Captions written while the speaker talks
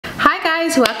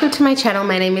Guys, welcome to my channel.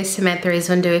 My name is Samantha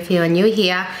Isvandu if you are new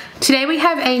here. Today we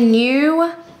have a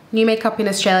new Makeup in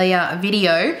Australia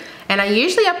video, and I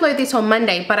usually upload this on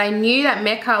Monday, but I knew that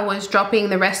Mecca was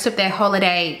dropping the rest of their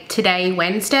holiday today,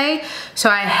 Wednesday, so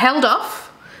I held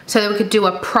off so that we could do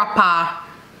a proper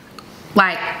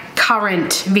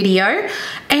current video.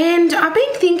 And I've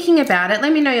been thinking about it.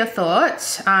 Let me know your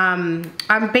thoughts.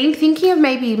 I've been thinking of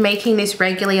maybe making this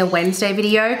regularly a Wednesday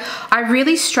video. I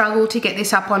really struggle to get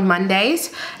this up on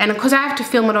Mondays, and because I have to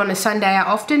film it on a Sunday, I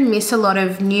often miss a lot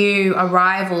of new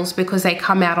arrivals because they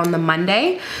come out on the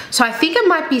Monday. So I think it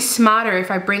might be smarter if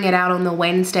I bring it out on the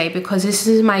Wednesday, because this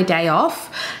is my day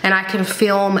off and I can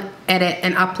film, edit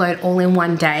and upload all in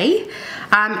one day.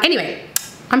 Anyway,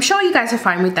 I'm sure you guys are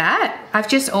fine with that. I've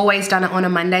just always done it on a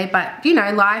Monday, but you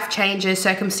know, life changes,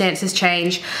 circumstances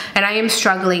change, and I am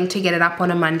struggling to get it up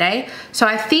on a Monday. So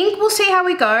I think we'll see how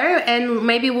we go, and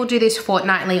maybe we'll do this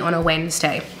fortnightly on a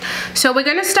Wednesday. So we're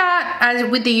gonna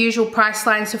start with the usual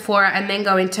Priceline, Sephora, and then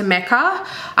go into Mecca.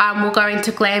 We'll go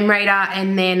into Glam Radar,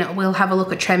 and then we'll have a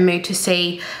look at Trendmood to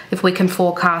see if we can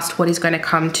forecast what is gonna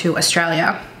come to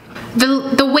Australia.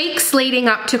 The weeks leading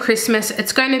up to Christmas,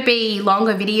 it's going to be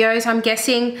longer videos, I'm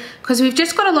guessing, because we've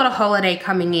just got a lot of holiday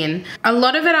coming in. A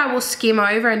lot of it I will skim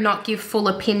over and not give full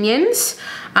opinions,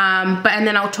 and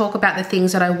then I'll talk about the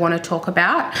things that I want to talk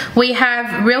about. We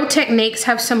have Real Techniques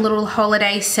have some little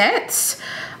holiday sets.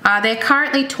 They're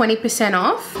currently 20%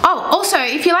 off. Oh, also,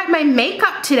 if you like my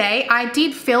makeup today, I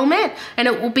did film it, and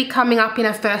it will be coming up in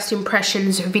a first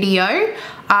impressions video.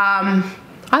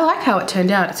 I like how it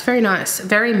turned out. It's very nice,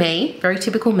 very me, very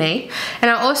typical me. And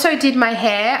I also did my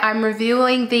hair. I'm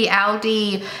reviewing the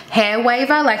Aldi hair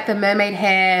waver, like the mermaid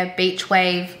hair beach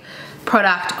wave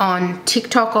product on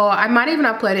TikTok, or I might even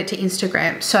upload it to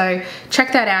Instagram. So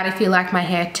check that out if you like my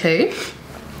hair too.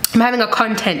 I'm having a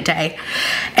content day.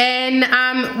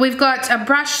 And we've got a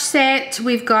brush set,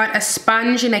 we've got a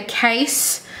sponge in a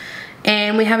case,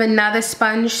 and we have another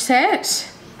sponge set.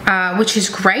 Which is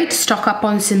great. Stock up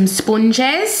on some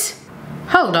sponges.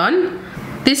 Hold on.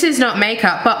 This is not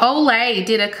makeup, but Olay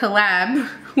did a collab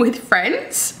with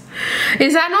Friends.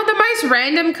 Is that not the most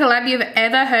random collab you've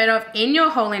ever heard of in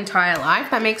your whole entire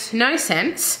life? That makes no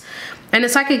sense. And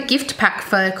it's like a gift pack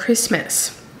for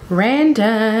Christmas.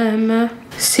 Random.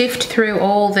 Sift through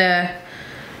all the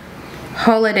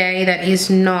holiday that is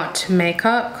not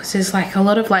makeup, because there's like a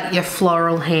lot of like your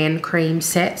floral hand cream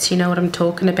sets. You know what I'm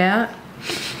talking about?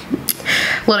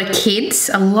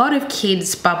 A lot of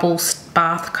kids bubbles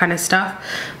bath kind of stuff.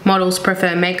 Models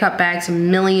prefer makeup bags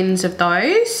and millions of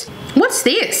those. What's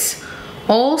this?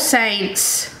 All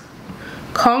Saints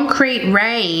Concrete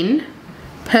Rain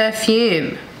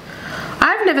perfume.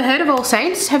 I've never heard of All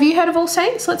Saints. Have you heard of All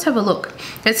Saints? Let's have a look.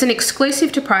 It's an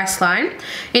exclusive to Priceline.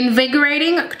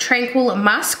 Invigorating Tranquil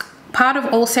Musk, part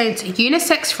of All Saints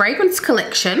unisex fragrance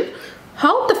collection.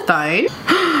 Hold the phone.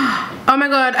 Oh my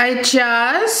god, I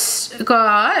just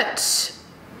got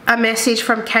a message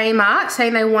from Kmart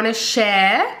saying they want to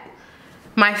share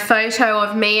my photo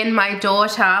of me and my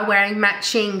daughter wearing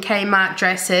matching Kmart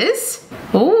dresses.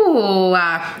 Ooh,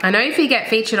 I know if you get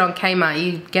featured on Kmart,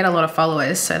 you get a lot of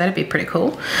followers, so that'd be pretty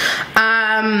cool.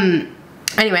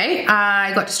 Anyway,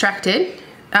 I got distracted.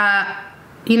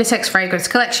 Unisex fragrance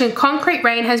collection. Concrete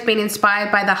Rain has been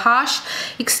inspired by the harsh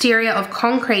exterior of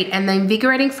concrete and the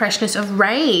invigorating freshness of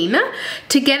rain.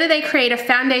 Together they create a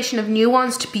foundation of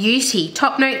nuanced beauty.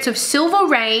 Top notes of silver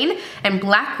rain and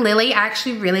black lily, I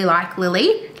actually really like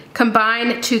lily,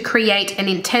 combine to create an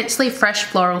intensely fresh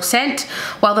floral scent,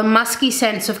 while the musky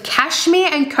scents of cashmere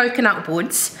and coconut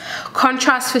woods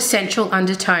contrast for sensual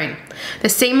undertone. The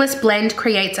seamless blend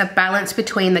creates a balance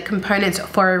between the components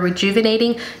for a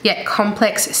rejuvenating yet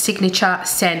complex signature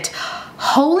scent.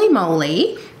 Holy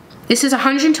moly, this is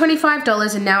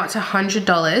 $125 and now it's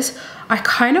 $100. I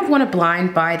kind of want to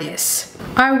blind buy this.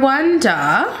 I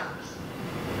wonder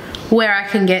where I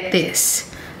can get this.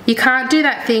 You can't do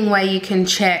that thing where you can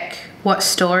check what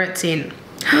store it's in.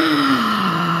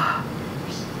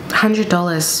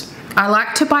 $100. I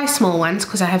like to buy small ones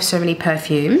because I have so many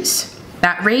perfumes.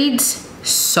 That reads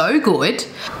so good.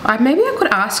 Maybe I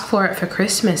could ask for it for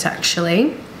Christmas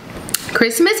actually.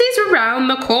 Christmas is around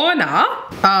the corner.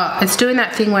 Oh, it's doing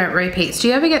that thing where it repeats. Do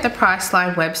you ever get the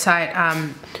Priceline website?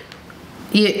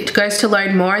 It goes to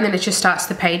load more and then it just starts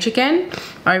the page again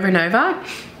over and over.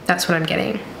 That's what I'm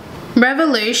getting.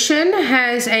 Revolution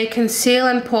has a conceal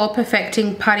and pore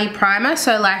perfecting putty primer,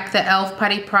 so like the e.l.f.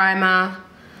 putty primer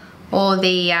or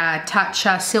the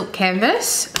Tatcha silk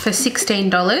canvas for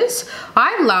 $16.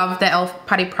 I love the e.l.f.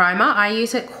 putty primer. I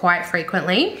use it quite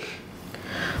frequently.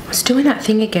 It's doing that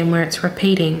thing again where it's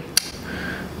repeating.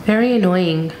 Very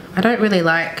annoying. I don't really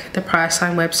like the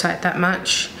Priceline website that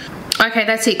much. Okay,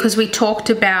 that's it, because we talked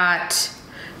about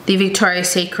the Victoria's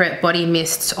Secret body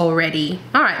mists already.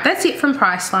 All right, that's it from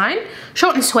Priceline.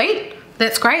 Short and sweet.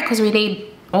 That's great, because we need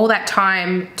all that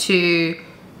time to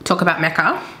talk about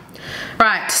Mecca.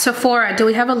 Right, Sephora. Do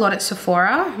we have a lot at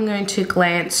Sephora? I'm going to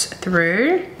glance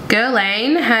through.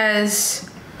 Guerlain has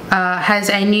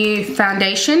a new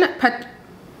foundation,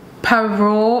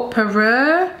 Parure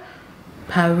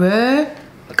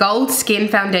Gold Skin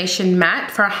Foundation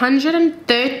Matte for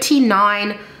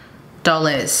 $139.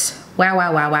 Wow,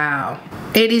 wow, wow, wow.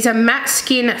 It is a matte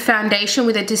skin foundation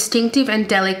with a distinctive and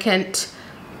delicate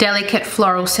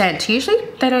floral scent. Usually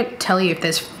they don't tell you if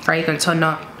there's fragrance or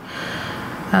not.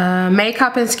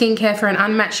 Makeup and skincare for an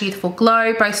unmatched youthful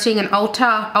glow, boasting an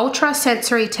ultra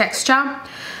sensory texture.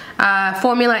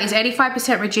 Formula is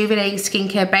 85% rejuvenating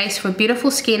skincare base for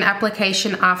beautiful skin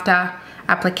application after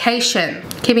application,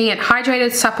 keeping it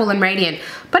hydrated, supple and radiant.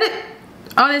 But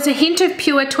there's a hint of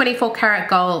pure 24 karat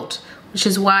gold, which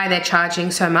is why they're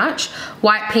charging so much.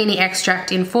 White peony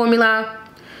extract in formula.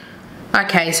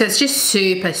 Okay, so it's just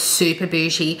super, super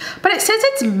bougie. But it says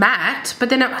it's matte, but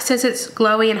then it says it's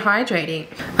glowy and hydrating.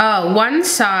 Oh, One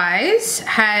Size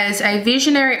has a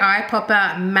Visionary Eye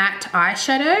Popper matte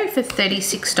eyeshadow for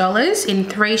 $36 in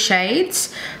 3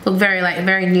 shades. Look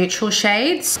very neutral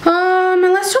shades.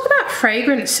 Let's talk about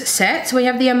fragrance sets. We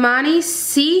have the Armani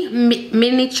C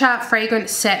Miniature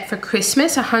Fragrance Set for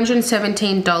Christmas,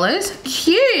 $117.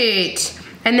 Cute!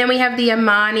 And then we have the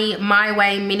Armani My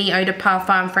Way Mini Eau de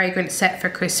Parfum Fragrance Set for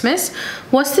Christmas.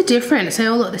 What's the difference? They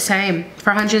all look the same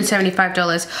for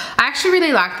 $175. I actually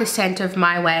really like the scent of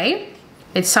My Way.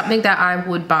 It's something that I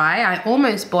would buy. I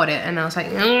almost bought it and I was like,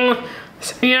 oh,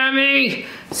 so yummy.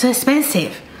 It's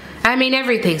expensive. I mean,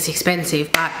 everything's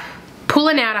expensive, but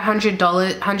pulling out $100,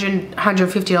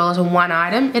 $150 on one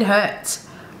item, it hurts.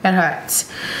 It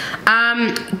hurts.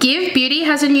 Give Beauty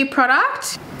has a new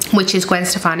product, which is Gwen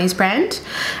Stefani's brand.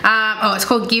 It's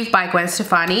called Give by Gwen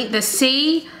Stefani.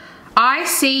 The I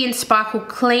See in Sparkle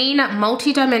Clean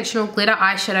Multi-Dimensional Glitter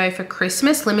Eyeshadow for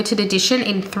Christmas, limited edition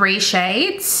in 3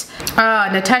 shades.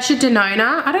 Natasha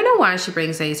Denona. I don't know why she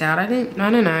brings these out. I don't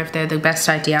know if they're the best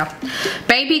idea.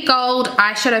 Baby Gold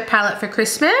Eyeshadow Palette for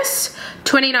Christmas,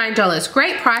 $29.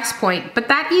 Great price point, but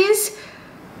that is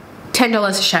 $10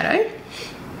 a shadow.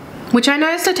 Which I know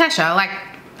is Natasha, like,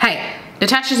 hey,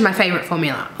 Natasha's my favorite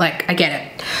formula, like, I get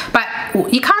it. But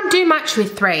you can't do much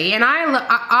with 3, and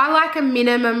I like a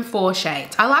minimum 4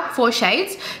 shades. I like 4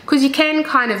 shades, because you can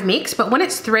kind of mix, but when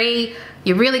it's 3,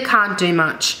 you really can't do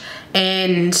much.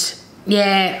 And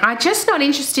yeah, I'm just not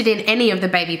interested in any of the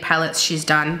baby palettes she's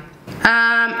done.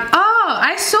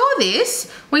 I saw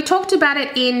this. We talked about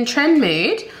it in Trend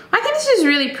Mood. I think this is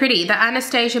really pretty. The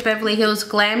Anastasia Beverly Hills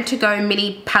Glam To Go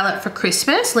Mini Palette for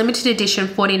Christmas, limited edition,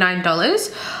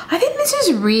 $49. I think this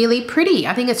is really pretty.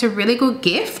 I think it's a really good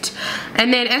gift.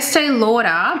 And then Estee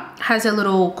Lauder has a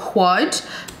little quad,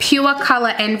 Pure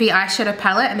Color Envy Eyeshadow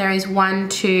Palette, and there is 1,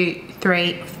 2,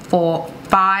 3, 4,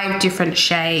 5 different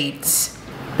shades.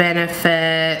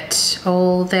 Benefit,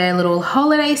 all their little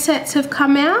holiday sets have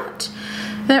come out.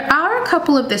 There are a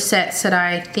couple of the sets that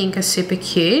I think are super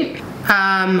cute.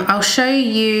 I'll show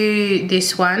you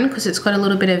this one because it's got a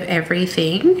little bit of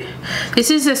everything. This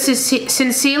is a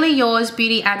Sincerely Yours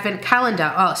Beauty Advent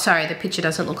Calendar. Oh, sorry, the picture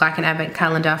doesn't look like an advent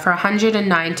calendar, for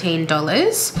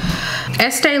 $119.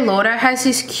 Estee Lauder has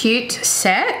this cute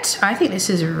set. I think this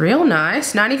is real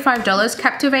nice. $95.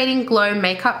 Captivating Glow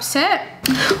Makeup Set.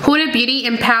 Huda Beauty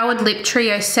Empowered Lip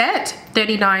Trio Set,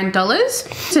 $39.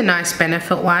 It's a nice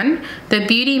Benefit one. The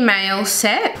Beauty Mail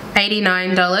Set,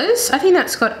 $89. I think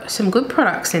that's got some good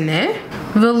products in there.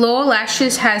 Velour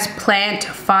Lashes has Plant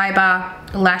Fiber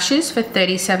Lashes for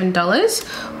 $37.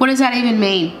 What does that even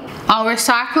mean? Oh,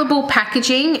 recyclable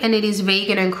packaging, and it is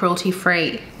vegan and cruelty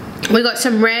free. We got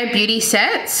some Rare Beauty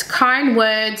sets. Kind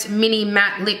Words Mini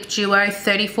Matte Lip Duo,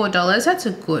 $34. That's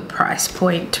a good price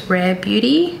point, Rare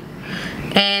Beauty.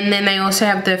 And then they also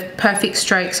have the Perfect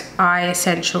Strokes Eye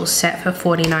Essentials set for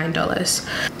 $49.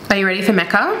 Are you ready for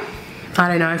Mecca? I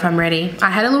don't know if I'm ready. I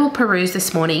had a little peruse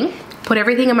this morning, put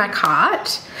everything in my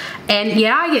cart, and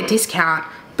yeah, I get discount,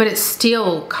 but it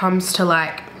still comes to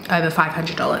like over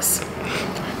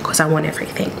 $500 because I want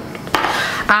everything.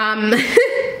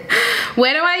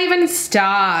 Where do I even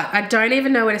start? I don't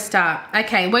even know where to start.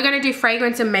 Okay, we're gonna do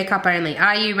fragrance and makeup only.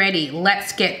 Are you ready?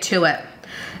 Let's get to it.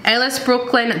 Alice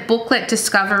Brooklyn Booklet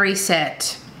Discovery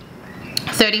Set,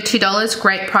 $32,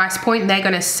 great price point. They're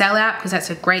gonna sell out because that's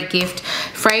a great gift.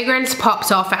 Fragrance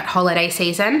pops off at holiday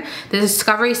season. The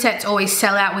Discovery sets always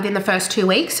sell out within the first 2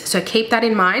 weeks, so keep that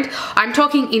in mind. I'm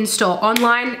talking in-store.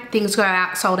 Online, things go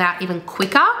out, sold out even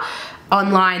quicker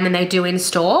online than they do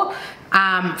in-store.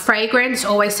 Fragrance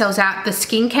always sells out. The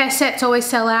skincare sets always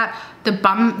sell out.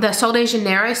 The Sol de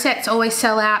Janeiro sets always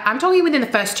sell out. I'm talking within the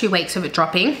first 2 weeks of it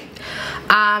dropping.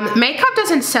 Makeup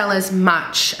doesn't sell as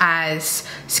much as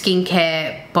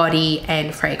skincare, body,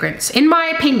 and fragrance, in my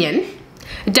opinion.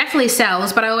 It definitely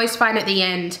sells, but I always find at the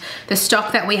end, the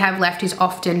stock that we have left is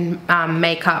often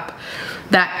makeup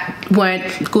that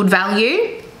weren't good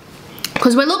value.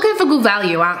 Because we're looking for good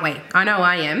value, aren't we? I know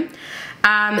I am.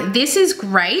 This is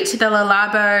great, the Le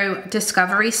Labo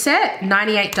Discovery set,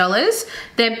 $98.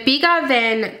 They're bigger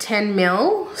than 10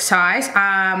 mil size.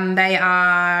 They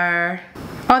are,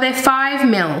 oh, they're 5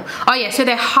 mil. Oh yeah, so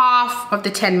they're half of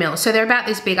the 10 mil. So they're about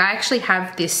this big. I actually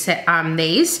have this set,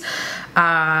 these.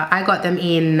 I got them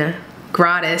in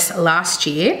gratis last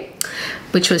year,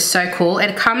 which was so cool.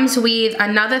 It comes with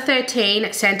another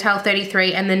 13, Santal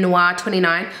 33, and the Noir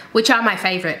 29, which are my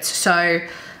favorites. So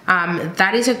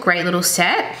that is a great little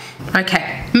set.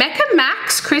 Okay, Mecca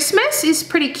Max Christmas is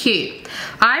pretty cute.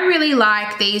 I really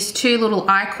like these two little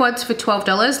eye quads for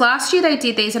 $12. Last year they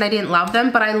did these and I didn't love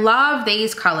them, but I love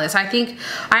these colors. I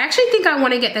actually think I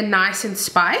want to get the Nice and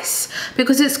Spice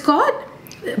because it's got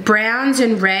browns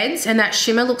and reds and that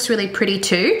shimmer looks really pretty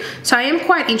too. So I am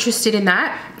quite interested in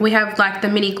that. We have like the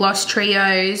mini gloss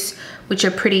trios, which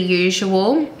are pretty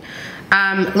usual.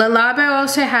 Le Labo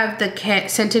also have the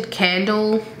scented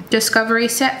candle Discovery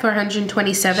set for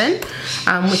 $127,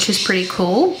 which is pretty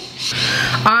cool.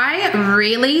 I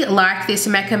really like this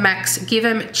Mecca Max Give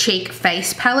 'em Cheek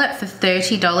Face Palette for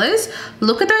 $30.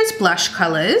 Look at those blush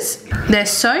colors. They're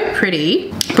so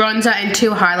pretty. Bronzer and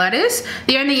 2 highlighters.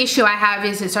 The only issue I have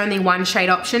is it's only 1 shade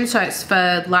option, so it's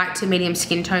for light to medium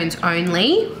skin tones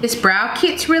only. This brow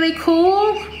kit's really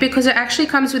cool because it actually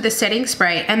comes with a setting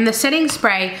spray, and the setting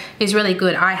spray is really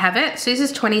good. I have it. So this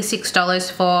is $26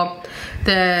 for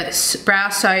the brow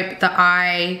soap, the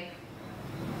eye,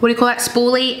 what do you call that,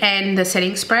 spoolie, and the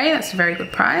setting spray. That's a very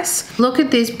good price. Look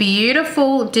at this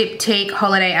beautiful Diptyque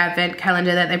holiday advent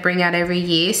calendar that they bring out every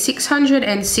year,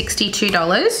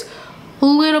 $662. A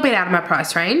little bit out of my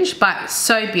price range, but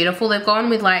so beautiful. They've gone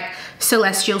with like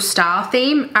celestial star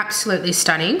theme, absolutely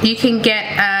stunning. You can get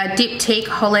a Diptyque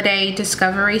holiday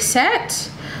discovery set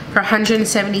for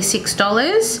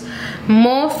 $176.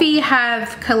 Morphe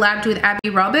have collabed with Abby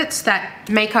Roberts, that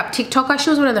makeup TikToker. She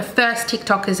was one of the first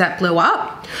TikTokers that blew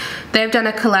up. They've done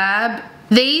a collab.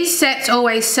 These sets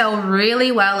always sell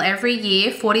really well every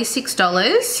year,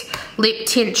 $46. Lip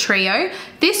Tint Trio.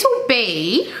 This will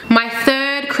be my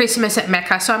 3rd Christmas at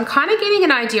Mecca, so I'm kind of getting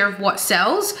an idea of what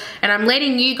sells, and I'm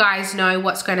letting you guys know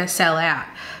what's going to sell out,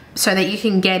 so that you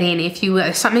can get in if you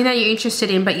were something that you're interested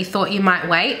in but you thought you might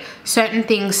wait. Certain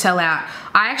things sell out.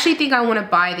 I actually think I want to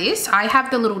buy this. I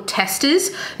have the little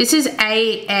testers. This is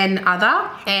Another.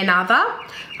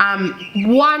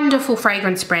 Wonderful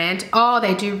fragrance brand. Oh,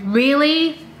 they do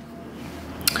really,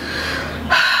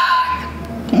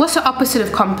 what's the opposite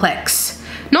of complex?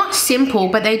 Not simple,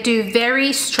 but they do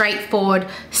very straightforward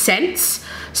scents.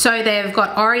 So they've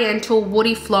got oriental,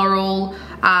 woody floral,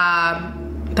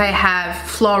 they have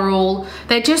floral.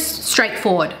 They're just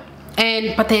straightforward,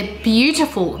 but they're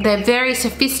beautiful. They're very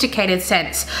sophisticated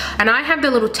scents. And I have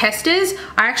the little testers.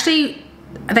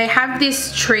 They have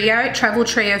this travel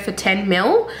trio for 10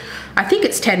 mil. I think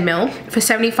it's 10 mil for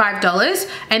 $75,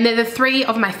 and they're the 3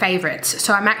 of my favorites.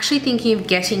 So I'm actually thinking of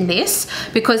getting this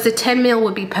because the 10 mil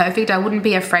would be perfect. I wouldn't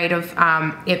be afraid of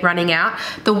it running out.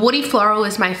 The woody floral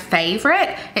is my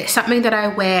favorite. It's something that I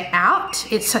wear out.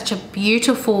 It's such a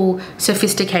beautiful,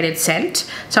 sophisticated scent.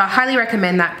 So I highly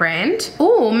recommend that brand.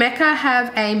 Oh, Mecca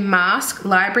have a mask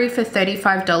library for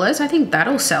 $35. I think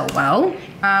that'll sell well.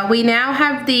 We now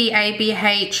have the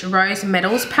ABH Rose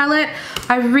Metals palette.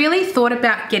 I really thought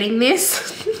about getting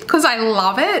this because I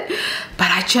love it, but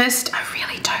I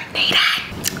really don't need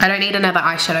it. I don't need another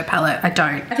eyeshadow palette. I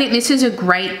don't. I think this is a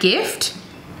great gift.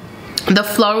 The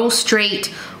Floral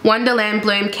Street Wonderland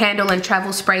Bloom Candle and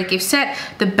Travel Spray gift set.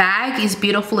 The bag is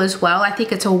beautiful as well. I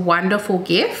think it's a wonderful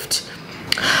gift.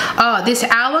 Oh, this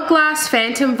Hourglass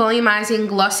Phantom Volumizing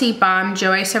Glossy Balm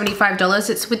Joe, $75.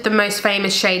 It's with the most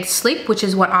famous shade Slip, which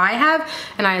is what I have,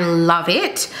 and I love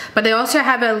it. But they also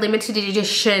have a limited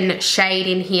edition shade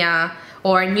in here,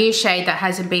 or a new shade that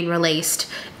hasn't been released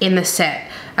in the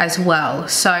set as well.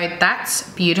 So that's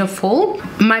beautiful.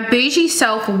 My bougie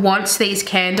self wants these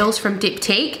candles from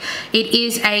Diptyque. It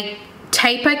is a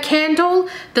taper candle.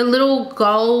 The little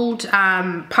gold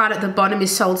part at the bottom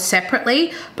is sold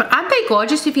separately, but aren't they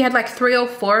gorgeous if you had like 3 or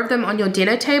 4 of them on your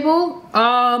dinner table?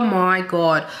 Oh my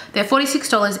god, they're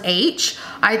 $46 each.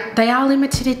 They are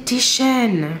limited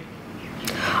edition.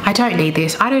 I don't need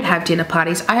this. I don't have dinner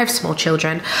parties. I have small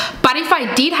children. But if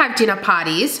I did have dinner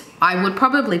parties, I would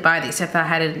probably buy this if I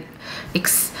had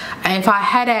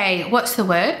a what's the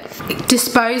word?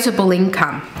 Disposable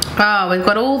income. Oh, we've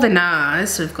got all the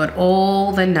NARS. We've got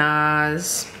all the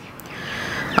NARS.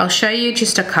 I'll show you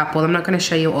just a couple. I'm not going to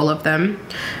show you all of them.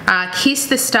 Kiss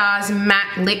the Stars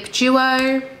Matte Lip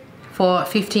Duo for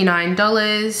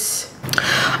 $59.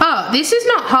 Oh, this is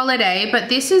not holiday, but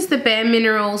this is the Bare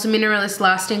Minerals Mineralist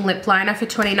Lasting Lip Liner for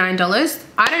 $29.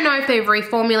 I don't know if they've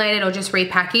reformulated or just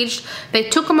repackaged. They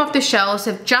took them off the shelves.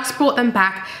 They've just brought them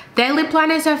back. Their lip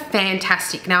liners are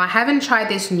fantastic. Now, I haven't tried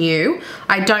this new.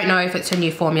 I don't know if it's a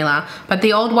new formula, but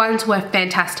the old ones were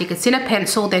fantastic. It's in a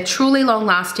pencil. They're truly long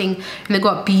lasting, and they've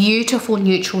got beautiful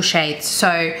neutral shades.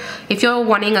 So if you're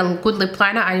wanting a good lip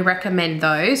liner, I recommend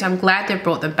those. I'm glad they've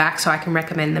brought them back so I can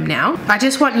recommend them now. I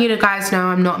just want you to guys know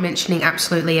I'm not mentioning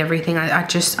absolutely everything. I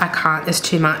can't. There's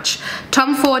too much.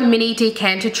 Tom Ford Mini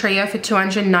Decanter Trio for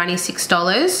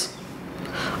 $296.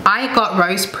 I got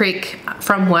Rose Prick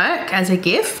from work as a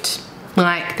gift,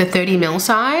 like the 30 ml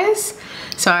size.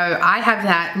 So I have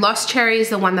that. Lost Cherry is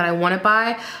the one that I want to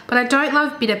buy, but I don't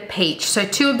love Bitter Peach. So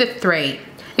 2 of the 3.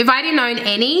 If I didn't own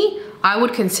any, I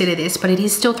would consider this, but it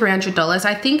is still $300.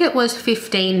 I think it was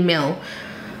 15 ml.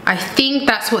 I think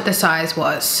that's what the size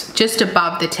was, just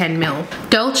above the 10 ml.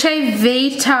 Dolce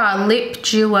Vita Lip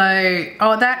Duo.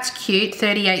 Oh, that's cute,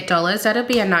 $38. That'll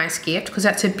be a nice gift because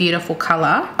that's a beautiful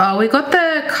color. Oh, we got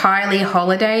the Kylie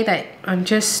Holiday that I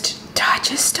just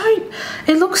don't,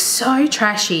 it looks so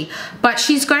trashy. But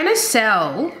she's going to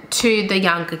sell to the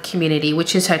younger community,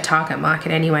 which is her target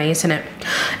market anyway, isn't it?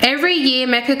 Every year,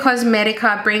 Mecca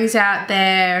Cosmetica brings out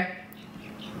their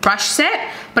brush set,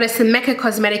 but it's the Mecca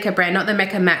Cosmetica brand, not the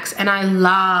Mecca Max, and I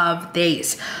love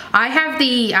these. I have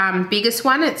the biggest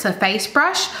one. It's a face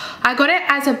brush. I got it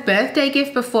as a birthday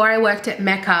gift before I worked at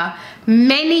Mecca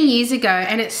many years ago,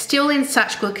 and it's still in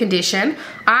such good condition.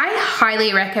 I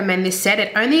highly recommend this set.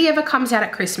 It only ever comes out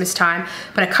at Christmas time,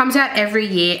 but it comes out every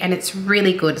year, and it's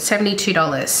really good. $72.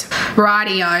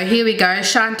 Rightio, here we go.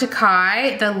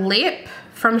 Chantecaille, the lip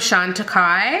from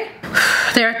Chantecaille.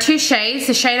 There are 2 shades.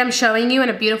 The shade I'm showing you in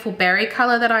a beautiful berry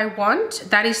color that I want,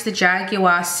 that is the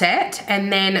Jaguar set,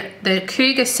 and then the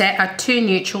Cougar set are 2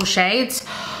 neutral shades.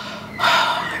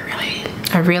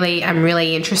 I'm really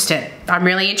interested. I'm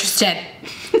really interested.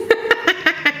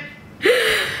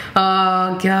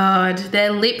 Oh God,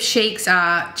 their lip cheeks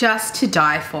are just to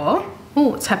die for. Oh,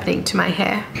 what's happening to my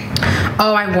hair?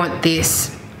 Oh, I want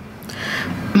this.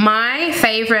 My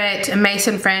favorite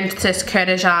Maison Francis Coeur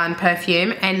de Jean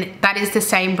perfume, and that is the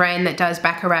same brand that does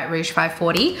Baccarat Rouge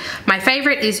 540. My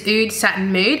favorite is Oud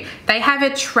Satin Mood. They have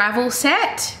a travel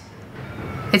set.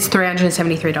 It's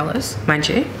 $373, mind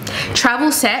you.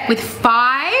 Travel set with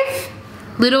 5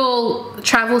 little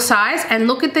travel size, and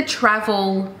look at the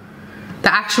travel,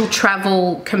 the actual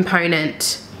travel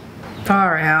component.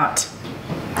 Far out.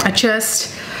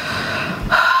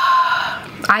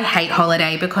 I hate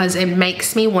holiday because it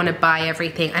makes me want to buy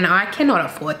everything, and I cannot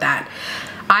afford that.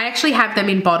 I actually have them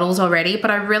in bottles already,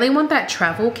 but I really want that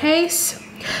travel case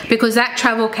because that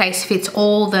travel case fits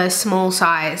all the small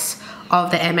size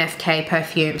of the MFK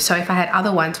perfume. So if I had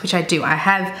other ones, which I do, I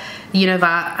have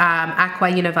Aqua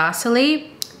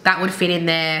Universally, that would fit in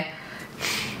there.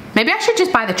 Maybe I should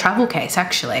just buy the travel case,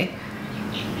 actually.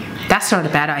 That's not a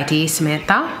bad idea,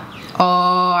 Samantha.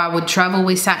 Oh, I would travel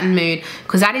with Satin Mood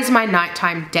because that is my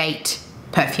nighttime date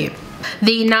perfume.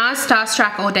 The NARS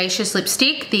Starstruck Audacious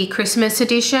Lipstick, the Christmas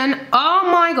edition. Oh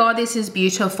my God, this is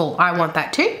beautiful. I want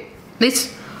that too.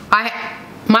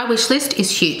 My wish list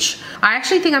is huge. I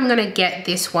actually think I'm gonna get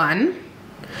this one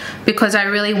because I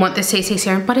really want the CC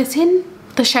serum, but it's in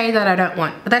the shade that I don't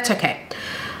want, but that's okay.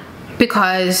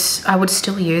 Because I would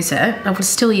still use it.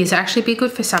 Actually be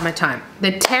good for summertime.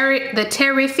 The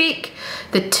Terrific,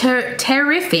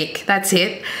 that's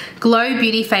it. Glow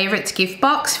Beauty Favorites gift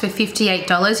box for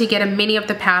 $58. You get a mini of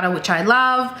the powder, which I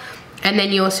love. And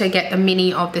then you also get the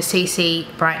mini of the CC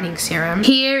brightening serum.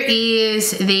 Here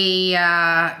is the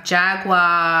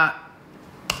Jaguar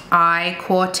Eye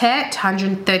Quartet,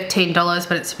 $113,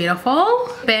 but it's beautiful.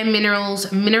 Bare Minerals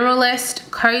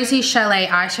Mineralist Cozy Chalet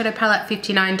Eyeshadow Palette,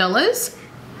 $59.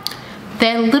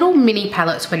 Their little mini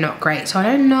palettes were not great, so I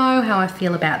don't know how I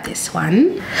feel about this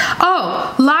one.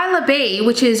 Oh, Lila B,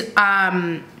 which is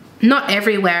not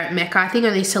everywhere at Mecca. I think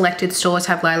only selected stores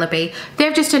have Laila B.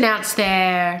 They've just announced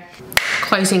their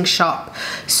closing shop.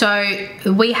 So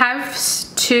we have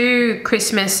 2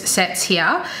 Christmas sets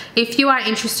here. If you are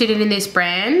interested in this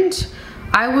brand,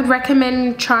 I would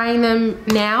recommend trying them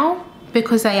now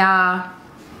because they are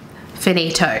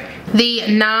finito. The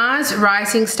NARS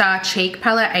Rising Star Cheek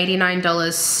Palette,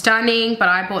 $89. Stunning, but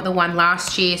I bought the one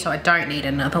last year, so I don't need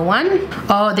another one.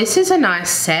 Oh, this is a nice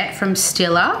set from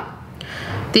Stila.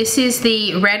 This is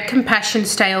the Red Compassion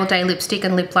Stay All Day Lipstick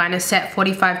and Lip Liner set,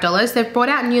 $45. They've brought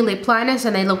out new lip liners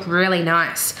and they look really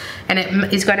nice. And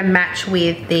it is going to match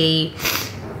with the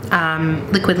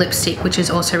liquid lipstick, which is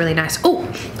also really nice. Oh,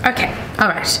 okay, all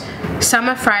right.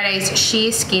 Summer Fridays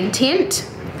Sheer Skin Tint,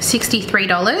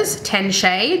 $63, 10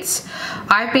 shades.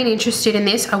 I've been interested in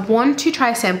this. I want to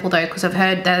try a sample though because I've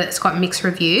heard that it's got mixed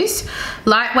reviews.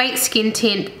 Lightweight skin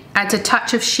tint adds a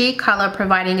touch of sheer color,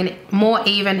 providing a more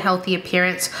even, healthy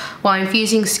appearance while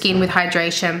infusing skin with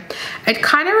hydration. It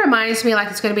kind of reminds me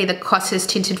like it's going to be the Kosas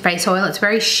Tinted Face Oil. It's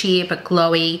very sheer but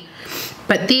glowy.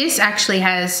 But this actually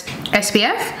has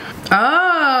SPF.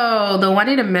 Oh, the one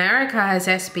in America has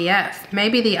SPF.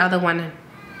 Maybe the other one.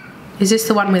 Is this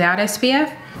the one without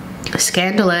SPF?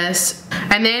 Scandalous.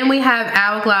 And then we have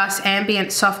Hourglass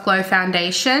Ambient Soft Glow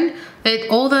Foundation.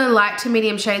 All the light to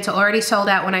medium shades are already sold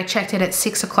out when I checked it at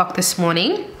 6 o'clock this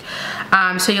morning.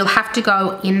 So you'll have to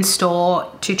go in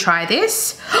store to try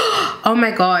this. Oh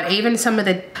my god, even some of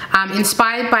the,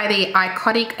 inspired by the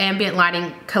iconic ambient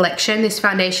lighting collection, this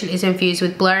foundation is infused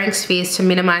with blurring spheres to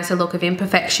minimize the look of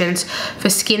imperfections for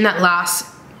skin that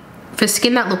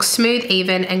looks smooth,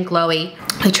 even, and glowy.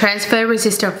 The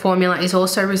transfer-resistant formula is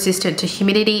also resistant to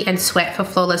humidity and sweat for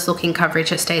flawless looking coverage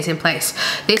that stays in place.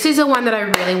 This is the one that I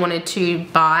really wanted to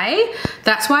buy.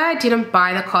 That's why I didn't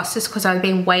buy the Kosas, because I've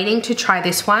been waiting to try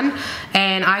this one.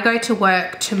 And I go to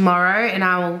work tomorrow and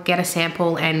I will get a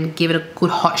sample and give it a good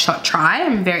hot shot try.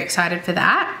 I'm very excited for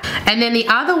that. And then the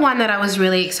other one that I was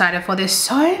really excited for, there's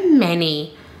so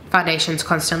many foundations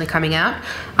constantly coming out.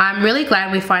 I'm really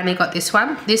glad we finally got this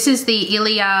one. This is the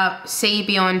Ilia C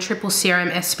Beyond Triple Serum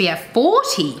SPF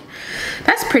 40.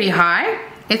 That's pretty high.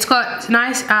 It's got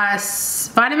nice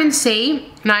vitamin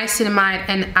C, niacinamide,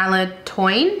 and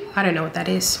allantoin. I don't know what that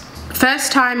is.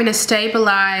 First time in a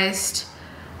stabilized,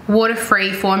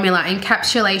 water-free formula.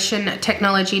 Encapsulation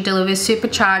technology delivers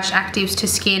supercharged actives to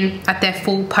skin at their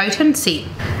full potency.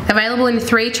 Available in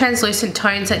 3 translucent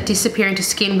tones that disappear into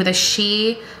skin with a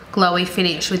sheer, glowy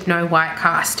finish with no white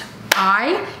cast.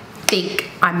 I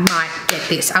think I might get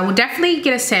this. I will definitely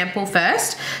get a sample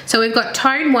first. So we've got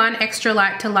tone 1, extra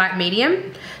light to light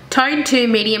medium, tone 2,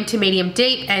 medium to medium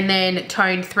deep, and then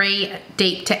tone 3,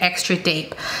 deep to extra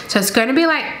deep. So it's going to be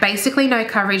like basically no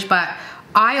coverage, but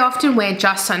I often wear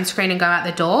just sunscreen and go out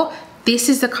the door. This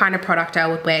is the kind of product I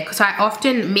would wear because I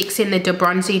often mix in the De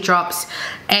Bronzy drops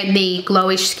and the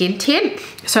glowish skin tint.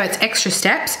 So it's extra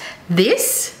steps.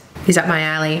 This is up my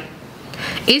alley.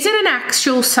 Is it an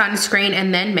actual sunscreen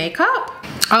and then makeup?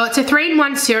 Oh, it's a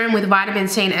 3-in-1 serum with vitamin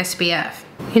C and SPF.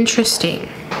 Interesting.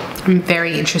 I'm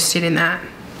very interested in that.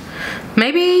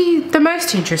 Maybe the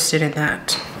most interested in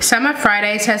that. Summer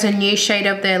Fridays has a new shade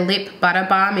of their lip butter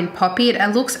balm in Poppy.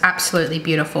 It looks absolutely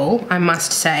beautiful, I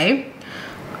must say.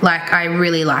 Like, I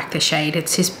really like the shade.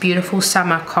 It's this beautiful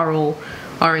summer coral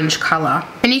orange color.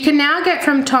 And you can now get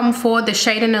from Tom Ford the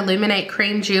Shade and Illuminate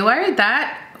Cream Duo.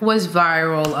 That was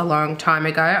viral a long time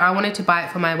ago. I wanted to buy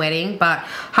it for my wedding, but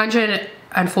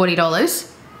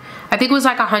 $140. I think it was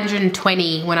like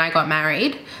 $120 when I got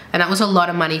married, and that was a lot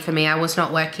of money for me. I was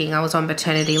not working, I was on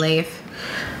maternity leave.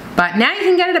 But now you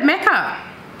can get it at Mecca.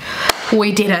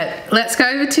 We did it. Let's go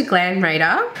over to Glam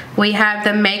Radar. We have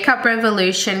the Makeup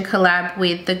Revolution collab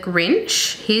with the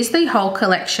Grinch. Here's the whole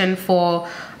collection for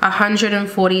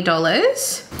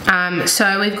 $140.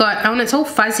 So we've got, oh, and it's all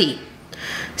fuzzy.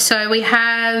 So we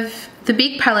have, the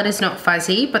big palette is not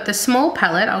fuzzy, but the small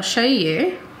palette, I'll show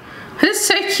you. It's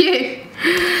so cute.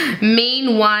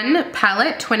 Mean One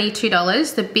palette,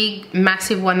 $22. The big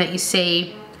massive one that you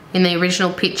see in the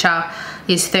original picture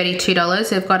is $32.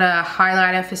 They've got a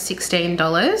highlighter for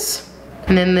 $16.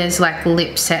 And then there's like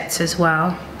lip sets as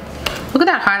well. Look at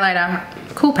that highlighter.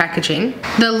 Cool packaging.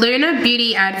 The Luna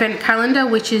Beauty Advent Calendar,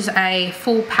 which is a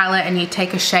full palette and you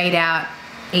take a shade out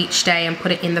each day and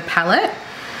put it in the palette,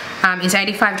 is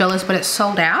 $85, but it's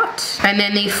sold out. And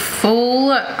then the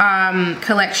full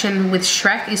collection with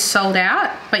Shrek is sold out,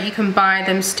 but you can buy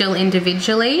them still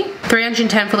individually.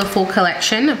 $310 for the full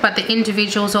collection, but the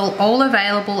individuals are all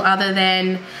available other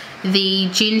than the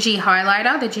Gingy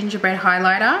highlighter, the gingerbread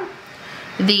highlighter,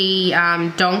 the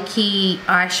Donkey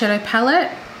eyeshadow palette,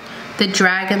 the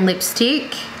Dragon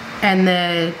lipstick, and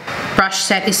the brush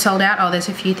set is sold out. Oh, there's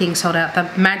a few things sold out. The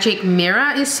magic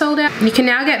mirror is sold out. You can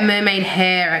now get mermaid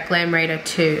hair at Glam Raider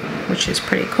too, which is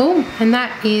pretty cool. And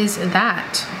that is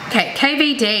that. Okay,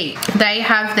 KVD. They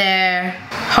have their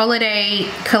holiday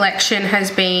collection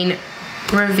has been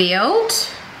revealed.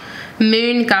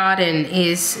 Moon Garden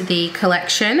is the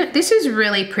collection. This is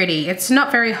really pretty. It's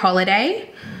not very holiday,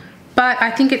 but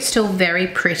I think it's still very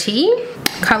pretty.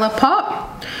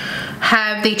 Colourpop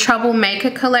have the Troublemaker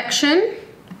collection.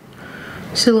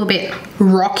 It's a little bit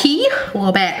rocky, a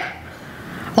little bit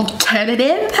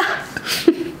alternative.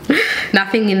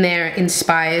 Nothing in there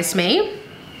inspires me.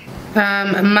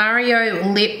 Mario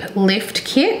Lip Lift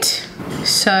Kit.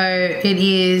 So it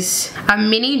is a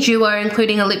mini duo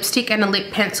including a lipstick and a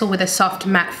lip pencil with a soft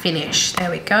matte finish. There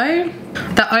we go.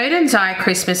 The Oden's Eye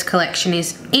Christmas collection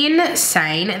is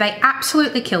insane. They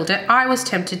absolutely killed it. I was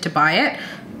tempted to buy it,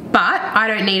 but I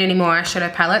don't need any more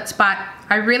eyeshadow palettes. But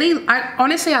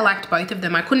honestly, I liked both of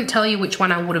them. I couldn't tell you which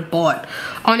one I would have bought.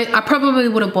 I probably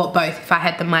would have bought both if I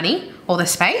had the money or the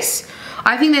space.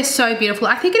 I think they're so beautiful.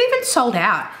 I think it even sold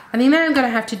out. I think they're gonna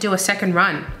have to do a second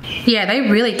run. Yeah, they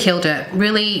really killed it.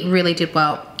 Really, really did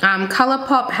well.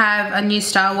 Colourpop have a new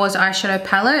Star Wars eyeshadow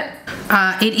palette.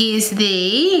 It is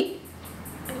the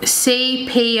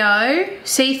C3PO.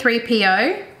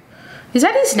 Is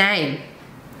that his name?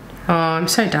 Oh, I'm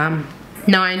so dumb.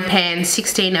 9 pans,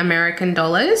 16 American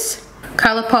dollars.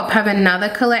 Colourpop have another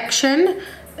collection,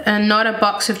 Not a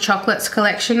Box of Chocolates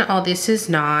collection. Oh, this is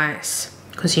nice.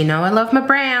 Because you know I love my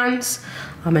browns.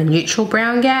 I'm a neutral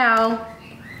brown gal.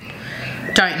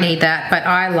 Don't need that, but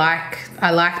I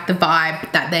like the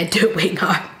vibe that they're doing.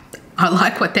 I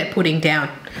like what they're putting down.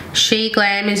 She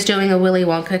Glam is doing a Willy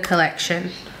Wonka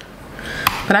collection.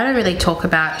 But I don't really talk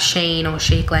about Shein or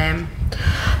She Glam.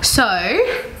 So,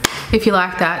 if you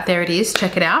like that, there it is.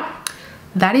 Check it out.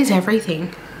 That is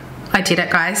everything. I did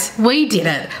it, guys. We did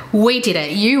it. We did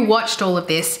it. You watched all of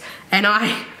this, and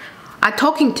I'm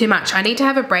talking too much. I need to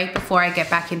have a break before I get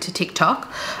back into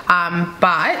TikTok.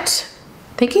 But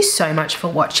thank you so much for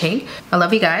watching. I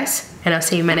love you guys, and I'll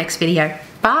see you in my next video.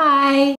 Bye.